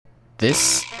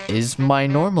this is my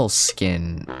normal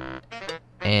skin.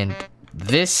 And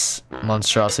this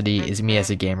monstrosity is me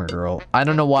as a gamer girl. I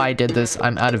don't know why I did this.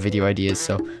 I'm out of video ideas,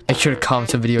 so make sure to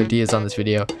comment some video ideas on this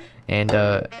video. And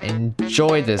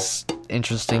enjoy this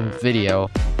interesting video.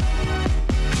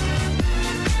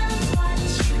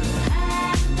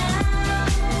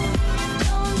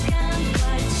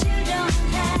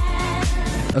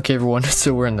 Okay everyone,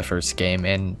 so we're in the first game,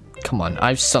 and come on,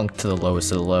 I've sunk to the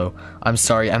lowest of the low. I'm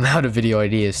sorry, I'm out of video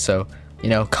ideas, so, you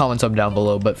know, comment up down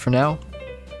below. But for now,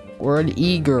 we're an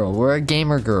e-girl, we're a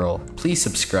gamer girl. Please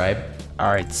subscribe.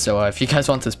 Alright, so if you guys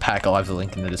want this pack, I'll have the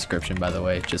link in the description, by the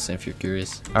way, just if you're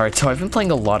curious. Alright, so I've been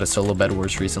playing a lot of solo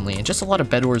Bedwars recently, and just a lot of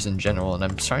Bedwars in general, and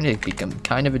I'm starting to become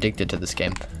kind of addicted to this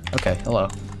game. Okay, hello.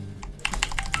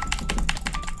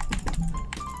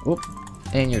 Whoop,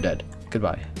 and you're dead.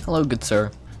 Goodbye. Hello, good sir.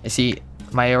 I see,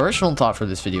 my original thought for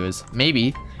this video is,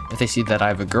 maybe, if they see that I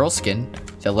have a girl skin,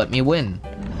 they'll let me win,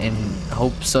 in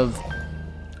hopes of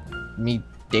me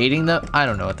dating them? I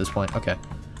don't know at this point. Okay.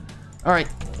 Alright.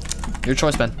 Your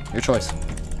choice, Ben. Your choice.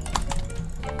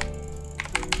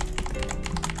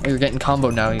 Oh, you're getting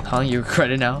comboed now, huh? You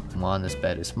regret it now? Come on, this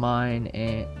bed is mine,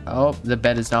 and... oh, the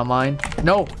bed is not mine.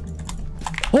 No!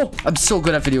 Oh, I'm so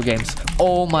good at video games.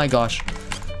 Oh my gosh.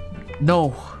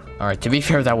 No. Alright, to be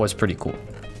fair, that was pretty cool.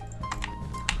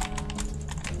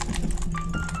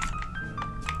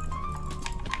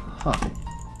 Huh.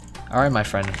 Alright, my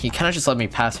friend. He kind of just let me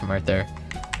pass him right there.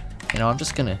 You know, I'm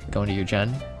just gonna go into your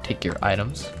gen, take your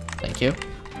items. Thank you.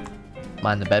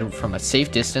 Mine the bed from a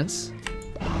safe distance.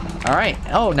 Alright.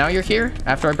 Oh, now you're here?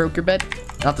 After I broke your bed?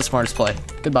 Not the smartest play.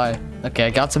 Goodbye. Okay,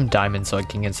 I got some diamonds so I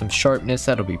can get some sharpness.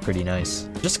 That'll be pretty nice.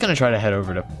 I'm just gonna try to head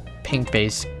over to pink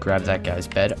base, grab that guy's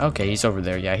bed. Okay, he's over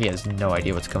there. Yeah, he has no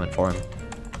idea what's coming for him.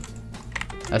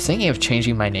 I was thinking of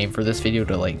changing my name for this video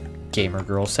to like Gamer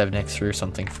Girl 7x3 or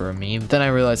something for a meme. Then I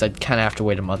realized I'd kind of have to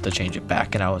wait a month to change it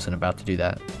back, and I wasn't about to do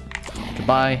that.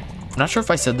 Goodbye. I'm not sure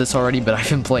if I said this already, but I've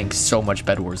been playing so much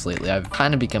Bedwars lately. I've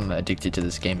kind of become addicted to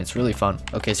this game. It's really fun.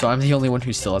 Okay, so I'm the only one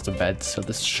who still has a bed, so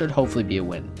this should hopefully be a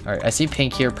win. Alright, I see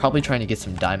pink here, probably trying to get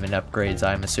some diamond upgrades,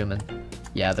 I'm assuming.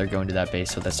 Yeah, they're going to that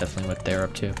base, so that's definitely what they're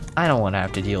up to. I don't want to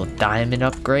have to deal with diamond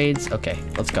upgrades. Okay,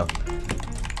 let's go.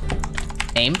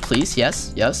 Aim, please.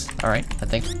 Yes, yes. Alright, I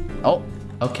think. Oh,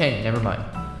 okay, never mind.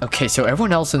 Okay, so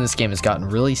everyone else in this game has gotten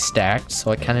really stacked,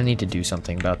 so I kind of need to do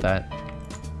something about that.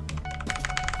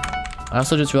 I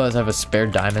also just realized I have a spare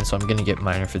diamond, so I'm gonna get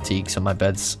minor fatigue, so my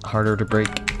bed's harder to break.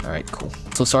 Alright, cool.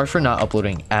 So sorry for not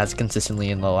uploading as consistently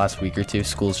in the last week or two.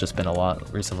 School's just been a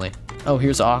lot recently. Oh,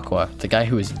 here's Aqua, the guy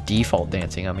who was default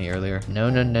dancing on me earlier. No,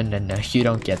 no, no, no, no. You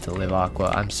don't get to live, Aqua.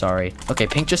 I'm sorry. Okay,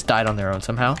 Pink just died on their own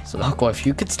somehow. So Aqua, if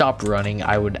you could stop running,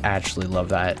 I would actually love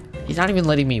that. He's not even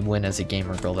letting me win as a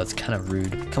gamer girl. That's kind of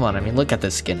rude. Come on, I mean, look at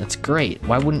this skin. It's great.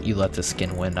 Why wouldn't you let this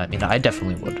skin win? I mean, I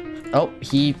definitely would. Oh,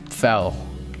 he fell.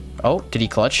 Oh, did he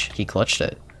clutch? He clutched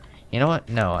it. You know what?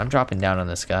 No, I'm dropping down on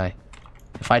this guy.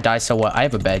 If I die, so what? I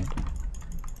have a bed.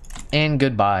 And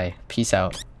goodbye. Peace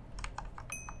out.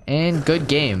 And good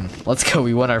game. Let's go.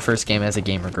 We won our first game as a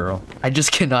gamer girl. I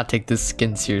just cannot take this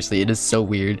skin seriously. It is so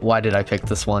weird. Why did I pick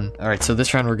this one? Alright, so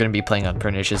this round we're going to be playing on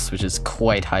Pernicious, which is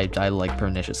quite hyped. I like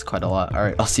Pernicious quite a lot.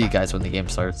 Alright, I'll see you guys when the game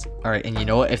starts. Alright, and you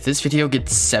know what? If this video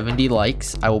gets 70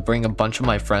 likes, I will bring a bunch of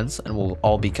my friends and we'll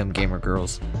all become gamer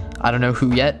girls. I don't know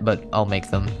who yet, but I'll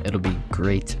make them. It'll be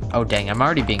great. Oh, dang. I'm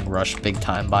already being rushed big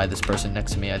time by this person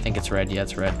next to me. I think it's red. Yeah,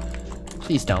 it's red.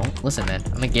 Please don't. Listen, man.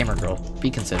 I'm a gamer girl. Be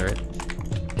considerate.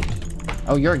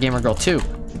 Oh, you're a gamer girl too.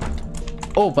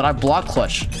 Oh, but I block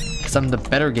clutch because I'm the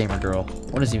better gamer girl.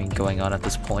 What is even going on at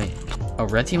this point? Oh,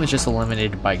 red team was just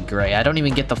eliminated by gray. I don't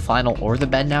even get the final or the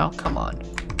bed now. Come on.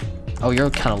 Oh, you're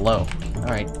kind of low. All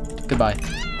right. Goodbye.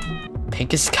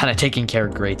 Pink is kind of taking care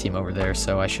of gray team over there,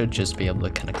 so I should just be able to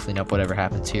kind of clean up whatever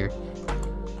happens here.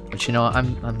 But you know,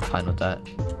 I'm fine with that.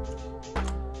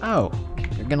 Oh,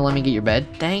 you're gonna let me get your bed?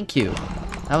 Thank you.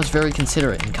 That was very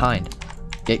considerate and kind.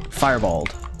 Get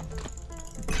fireballed.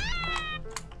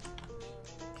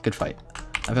 Good fight.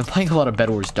 I've been playing a lot of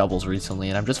Bedwars doubles recently,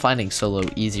 and I'm just finding solo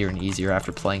easier and easier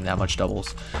after playing that much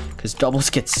doubles. Because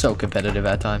doubles get so competitive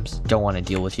at times. Don't want to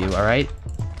deal with you, alright?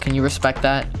 Can you respect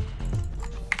that?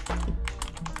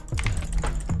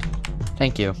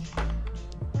 Thank you.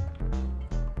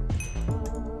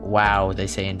 Wow, they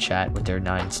say in chat with their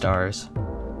 9 stars.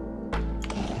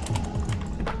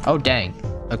 Oh, dang.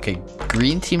 Okay,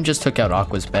 green team just took out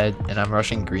Aqua's bed, and I'm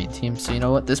rushing green team, so you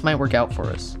know what? This might work out for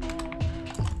us.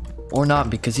 Or not,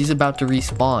 because he's about to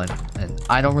respawn, and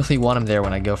I don't really want him there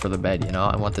when I go for the bed, you know?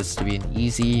 I want this to be an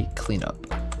easy cleanup.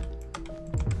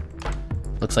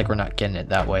 Looks like we're not getting it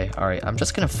that way. Alright, I'm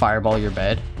just gonna fireball your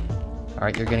bed.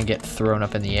 Alright, you're gonna get thrown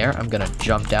up in the air. I'm gonna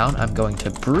jump down. I'm going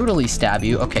to brutally stab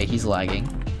you. Okay, he's lagging.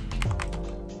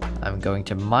 I'm going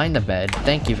to mine the bed.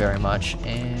 Thank you very much.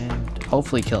 And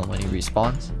hopefully kill him when he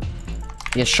respawns.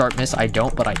 He has sharpness. I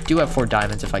don't, but I do have 4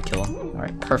 diamonds if I kill him.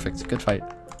 Alright, perfect. Good fight.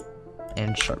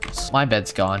 And sharpness. My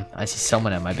bed's gone. I see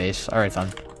someone at my base. Alright, fine.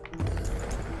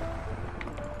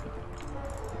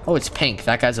 Oh, it's pink.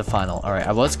 That guy's a final. Alright,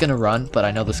 I was gonna run, but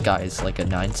I know this guy is like a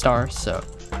 9-star, so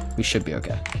we should be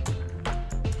okay.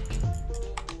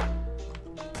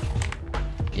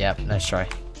 Yep, nice try.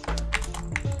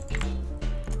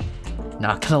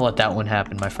 Not gonna let that one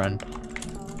happen, my friend.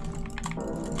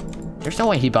 There's no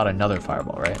way he bought another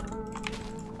fireball, right?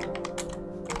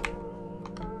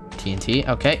 TNT,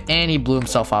 okay, and he blew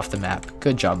himself off the map.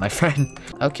 Good job, my friend.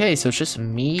 Okay, so it's just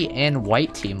me and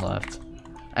white team left.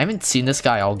 I haven't seen this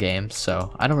guy all game,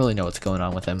 so I don't really know what's going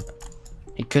on with him.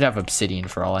 He could have obsidian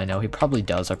for all I know. He probably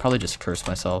does. I probably just cursed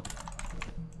myself.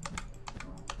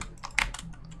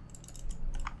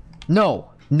 No.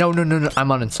 No, I'm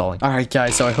uninstalling. Alright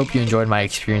guys, so I hope you enjoyed my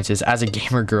experiences as a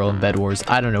gamer girl in Bedwars.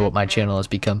 I don't know what my channel has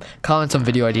become. Comment some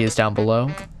video ideas down below.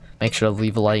 Make sure to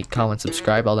leave a like, comment,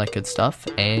 subscribe, all that good stuff.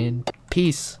 And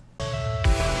peace.